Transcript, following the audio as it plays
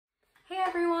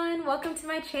everyone, welcome to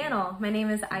my channel. My name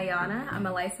is Ayana. I'm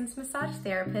a licensed massage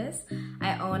therapist.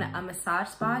 I own a massage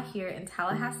spa here in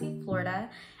Tallahassee, Florida.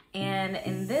 And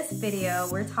in this video,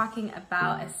 we're talking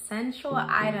about essential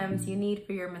items you need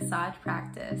for your massage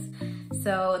practice.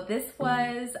 So this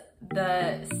was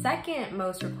the second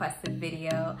most requested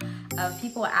video of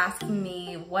people asking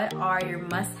me what are your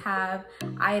must-have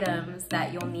items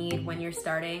that you'll need when you're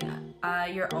starting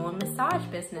your own massage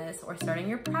business or starting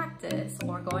your practice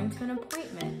or going to an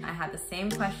appointment. I had the same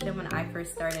question when I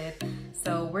first started,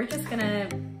 so we're just gonna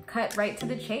cut right to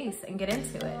the chase and get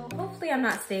into it. Hopefully I'm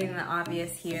not stating the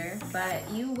obvious here, but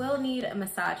you will need a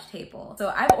massage table.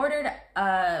 So I've ordered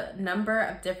a number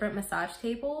of different massage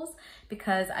tables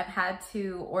because I've had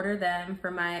to order them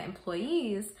for my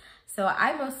employees. So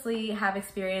I mostly have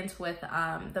experience with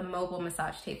the mobile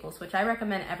massage tables, which I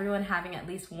recommend everyone having at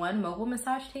least one mobile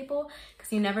massage table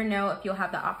because you never know if you'll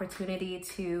have the opportunity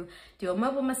to do a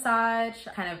mobile massage,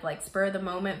 kind of like spur the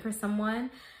moment for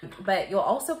someone. But you'll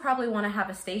also probably want to have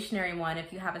a stationary one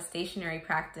if you have a stationary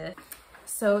practice.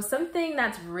 So something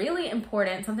that's really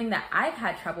important, something that I've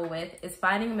had trouble with, is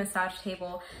finding a massage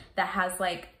table that has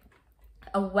like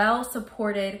a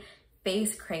well-supported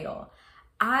face cradle.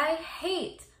 I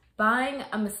hate buying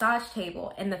a massage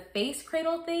table and the face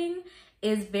cradle thing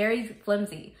is very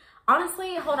flimsy.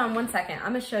 Honestly, hold on one second.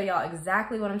 I'm gonna show y'all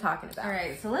exactly what I'm talking about. All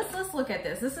right, so let's look at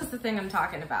this. This is the thing I'm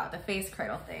talking about, the face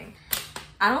cradle thing.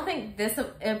 I don't think this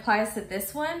applies to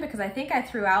this one because I think I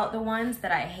threw out the ones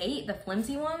that I hate, the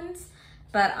flimsy ones.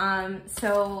 But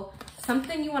so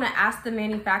something you want to ask the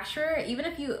manufacturer, even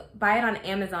if you buy it on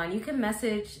Amazon, you can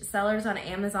message sellers on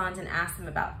Amazon and ask them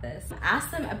about this. Ask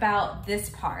them about this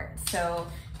part. So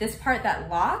this part that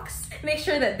locks, make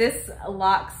sure that this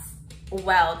locks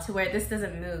well to where this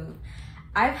doesn't move.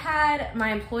 I've had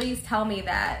my employees tell me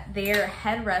that their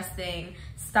headrest thing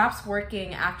stops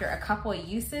working after a couple of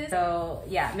uses. So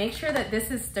yeah, make sure that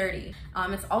this is sturdy.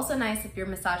 It's also nice if your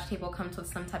massage table comes with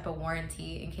some type of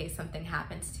warranty in case something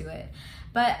happens to it.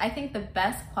 But I think the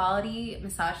best quality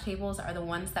massage tables are the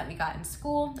ones that we got in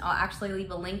school. I'll actually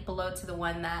leave a link below to the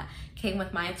one that came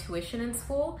with my tuition in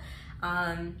school.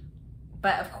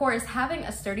 But of course, having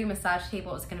a sturdy massage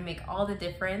table is gonna make all the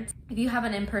difference. If you have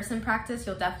an in-person practice,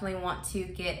 you'll definitely want to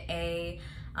get a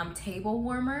table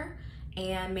warmer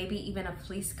and maybe even a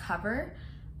fleece cover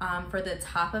for the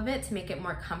top of it to make it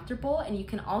more comfortable. And you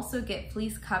can also get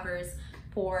fleece covers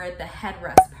for the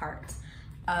headrest part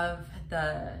of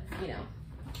the,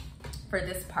 for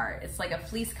this part. It's like a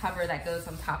fleece cover that goes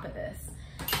on top of this.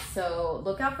 So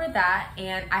look out for that,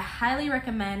 and I highly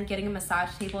recommend getting a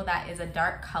massage table that is a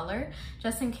dark color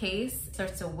just in case it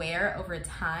starts to wear over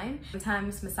time.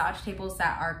 Sometimes massage tables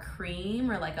that are cream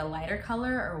or like a lighter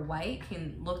color or white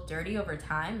can look dirty over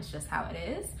time. It's just how it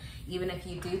is, even if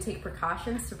you do take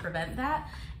precautions to prevent that,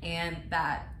 and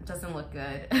that doesn't look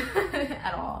good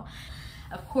at all.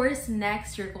 Of course,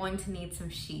 next you're going to need some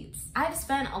sheets. I've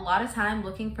spent a lot of time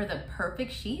looking for the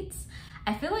perfect sheets.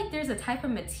 I feel like there's a type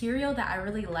of material that I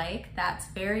really like that's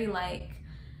very like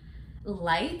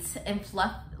light and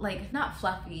fluff, like not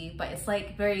fluffy, but it's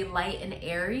like very light and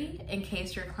airy in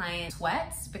case your client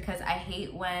sweats, because I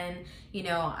hate when,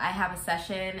 I have a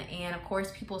session and of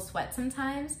course people sweat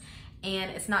sometimes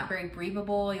and it's not very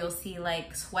breathable. You'll see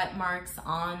like sweat marks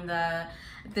on the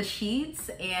sheets,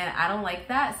 and I don't like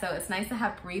that. So it's nice to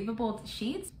have breathable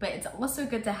sheets, but it's also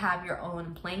good to have your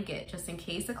own blanket just in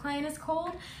case a client is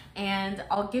cold. And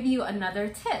I'll give you another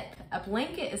tip. A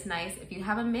blanket is nice if you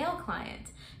have a male client,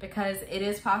 because it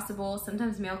is possible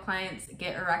sometimes male clients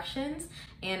get erections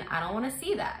and I don't want to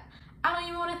see that. I don't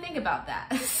even want to think about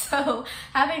that. So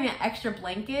having an extra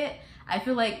blanket, I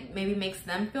feel like maybe makes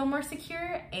them feel more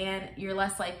secure, and you're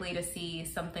less likely to see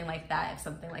something like that if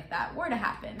something like that were to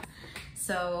happen.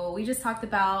 So we just talked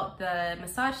about the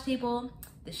massage table,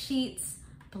 the sheets,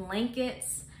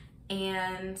 blankets,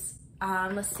 and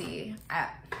let's see, I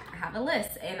have a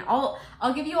list, and I'll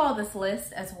give you all this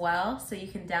list as well so you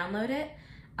can download it.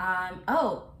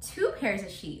 Oh, 2 pairs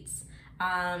of sheets.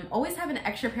 Always have an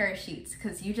extra pair of sheets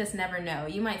because you just never know.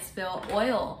 You might spill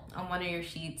oil on one of your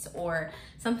sheets or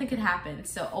something could happen.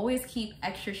 So always keep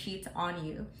extra sheets on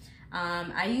you.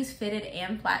 I use fitted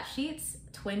and flat sheets,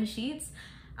 twin sheets,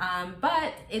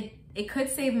 but it could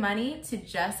save money to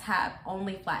just have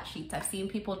only flat sheets. I've seen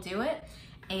people do it.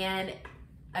 And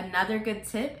another good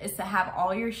tip is to have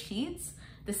all your sheets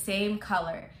the same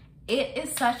color. It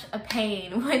is such a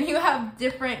pain when you have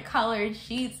different colored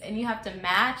sheets and you have to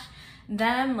match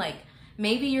them. Like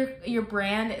maybe your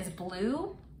brand is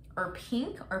blue or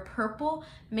pink or purple,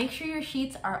 make sure your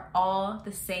sheets are all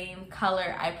the same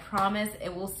color. I promise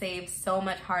it will save so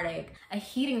much heartache. A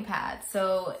heating pad.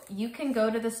 So you can go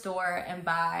to the store and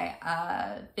buy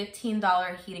a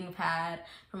 $15 heating pad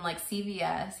from like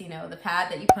CVS, you know, the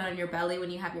pad that you put on your belly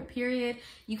when you have your period.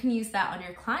 You can use that on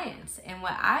your clients. And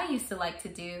what I used to like to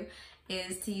do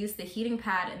is to use the heating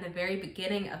pad in the very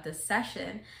beginning of the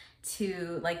session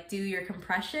to like do your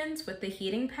compressions with the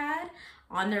heating pad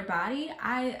on their body.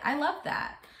 I love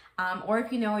that. Or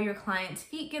if you know your client's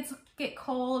feet get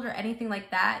cold or anything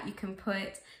like that, you can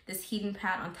put this heating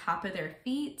pad on top of their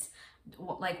feet,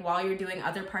 like while you're doing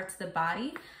other parts of the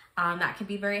body. That can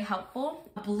be very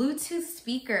helpful. A Bluetooth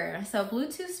speaker. So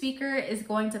Bluetooth speaker is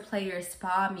going to play your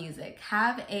spa music.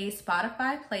 Have a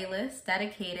Spotify playlist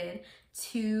dedicated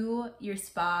to your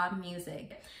spa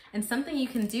music. And something you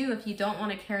can do if you don't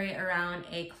want to carry around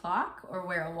a clock or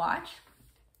wear a watch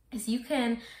is you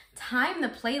can time the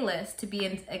playlist to be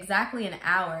in exactly an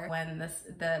hour. When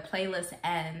the playlist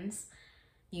ends,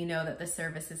 you know that the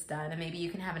service is done. And maybe you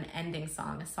can have an ending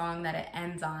song, a song that it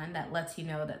ends on that lets you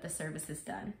know that the service is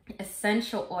done.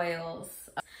 Essential oils.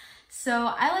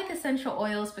 So I like essential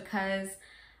oils because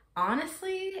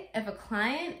honestly, if a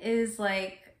client is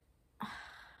like,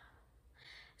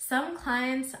 some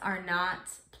clients are not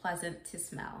pleasant to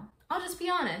smell. I'll just be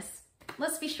honest.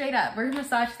 Let's be straight up. We're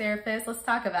massage therapists. Let's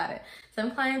talk about it.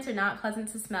 Some clients are not pleasant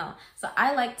to smell. So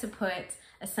I like to put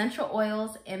essential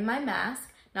oils in my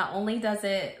mask. Not only does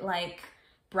it like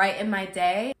brighten my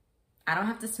day, I don't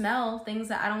have to smell things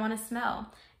that I don't want to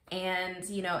smell. And,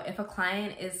 you know, if a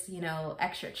client is, you know,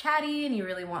 extra chatty and you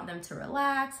really want them to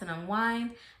relax and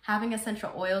unwind, having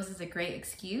essential oils is a great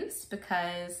excuse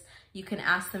because you can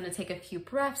ask them to take a few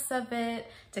breaths of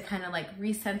it to kind of like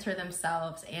recenter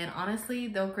themselves. And honestly,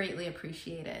 they'll greatly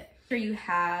appreciate it. Here you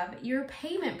have your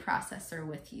payment processor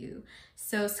with you.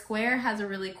 So Square has a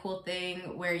really cool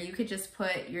thing where you could just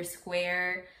put your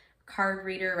Square card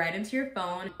reader right into your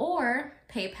phone, or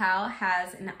PayPal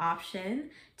has an option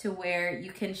to where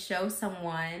you can show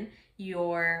someone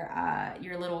your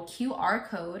little QR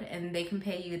code and they can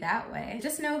pay you that way.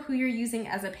 Just know who you're using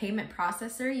as a payment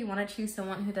processor. You want to choose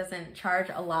someone who doesn't charge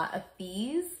a lot of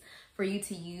fees for you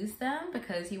to use them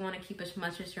because you want to keep as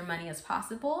much of your money as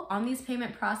possible. On these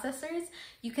payment processors,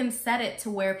 you can set it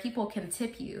to where people can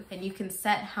tip you and you can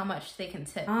set how much they can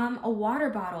tip. A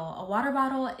water bottle. A water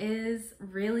bottle is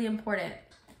really important.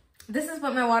 This is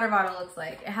what my water bottle looks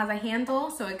like. It has a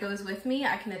handle, so it goes with me.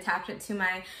 I can attach it to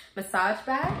my massage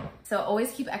bag. So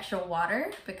always keep extra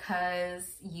water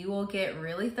because you will get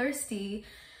really thirsty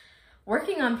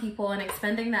working on people and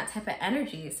expending that type of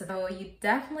energy. So you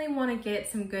definitely want to get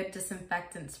some good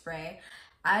disinfectant spray.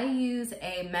 I use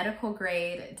a medical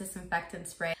grade disinfectant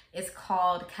spray. It's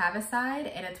called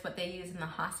Cavicide and it's what they use in the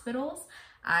hospitals.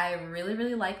 I really,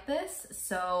 really like this.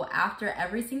 So after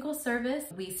every single service,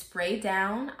 we spray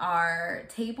down our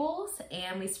tables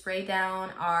and we spray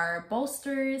down our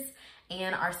bolsters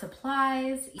and our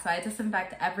supplies. So I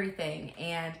disinfect everything,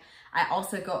 and I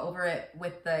also go over it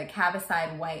with the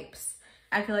Cavicide wipes.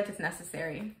 I feel like it's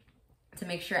necessary to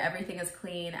make sure everything is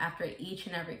clean after each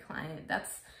and every client.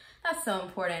 That's so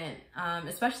important,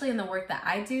 especially in the work that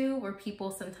I do where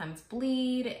people sometimes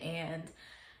bleed and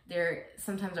there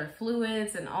sometimes are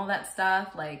fluids and all that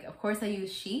stuff. Like, of course I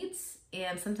use sheets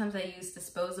and sometimes I use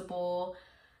disposable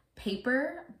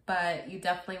paper, but you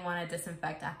definitely want to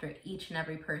disinfect after each and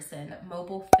every person.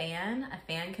 Mobile fan, a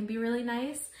fan can be really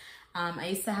nice. I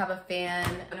used to have a fan,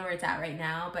 I don't know where it's at right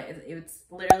now, but it's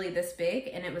literally this big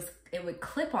and it would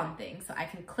clip on things. So I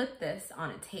can clip this on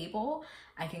a table.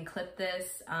 I can clip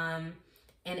this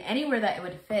and anywhere that it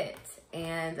would fit,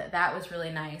 and that was really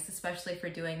nice, especially for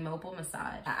doing mobile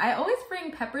massage. I always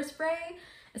bring pepper spray,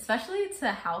 especially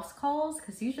to house calls,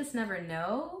 because you just never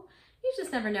know. You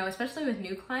just never know, especially with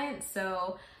new clients.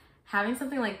 So having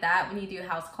something like that when you do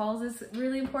house calls is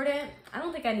really important. I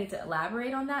don't think I need to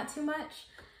elaborate on that too much.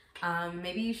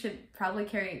 Maybe you should probably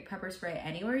carry pepper spray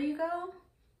anywhere you go,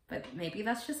 but maybe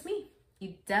that's just me.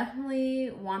 You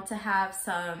definitely want to have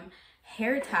some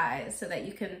hair ties so that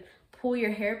you can pull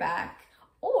your hair back,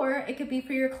 or it could be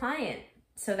for your client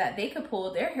so that they could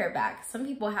pull their hair back. Some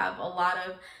people have a lot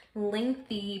of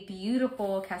lengthy,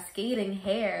 beautiful, cascading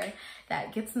hair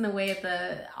that gets in the way of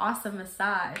the awesome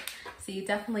massage. So you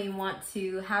definitely want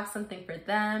to have something for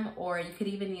them, or you could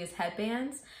even use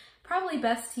headbands. Probably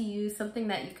best to use something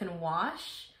that you can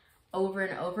wash over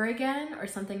and over again, or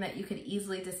something that you could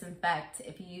easily disinfect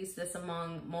if you use this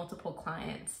among multiple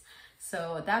clients.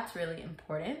 So that's really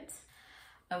important.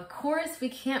 Of course, we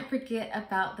can't forget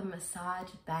about the massage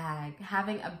bag,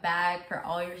 having a bag for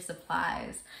all your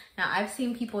supplies. Now, I've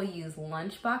seen people use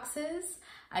lunch boxes.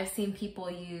 I've seen people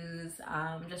use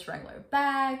just regular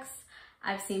bags.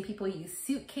 I've seen people use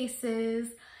suitcases,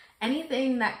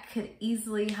 anything that could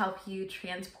easily help you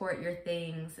transport your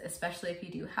things, especially if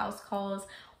you do house calls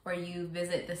or you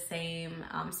visit the same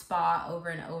spa over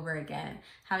and over again.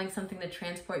 Having something to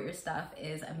transport your stuff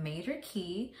is a major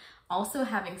key. Also,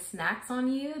 having snacks on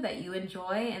you that you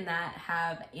enjoy and that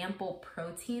have ample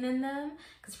protein in them,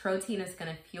 because protein is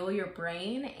going to fuel your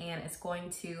brain and it's going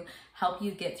to help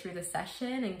you get through the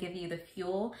session and give you the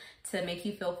fuel to make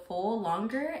you feel full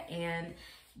longer and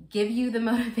give you the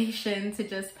motivation to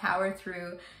just power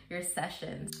through your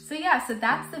sessions. So yeah, so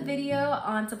that's the video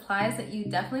on supplies that you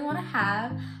definitely want to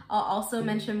have. I'll also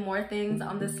mention more things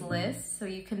on this list, so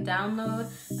you can download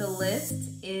the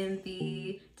list in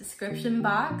the description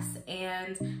box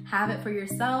and have it for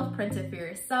yourself, print it for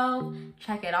yourself,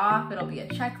 check it off. It'll be a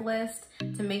checklist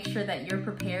to make sure that you're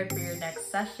prepared for your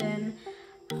next session.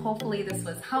 Hopefully this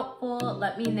was helpful.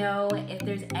 Let me know if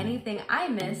there's anything I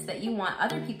missed that you want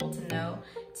other people to know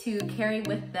to carry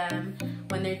with them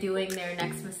when they're doing their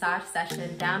next massage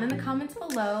session down in the comments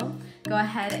below. Go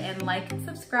ahead and like and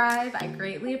subscribe. I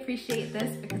greatly appreciate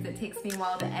this because it takes me a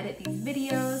while to edit these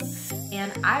videos,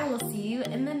 and I will see you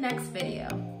in the next video.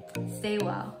 Stay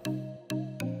well.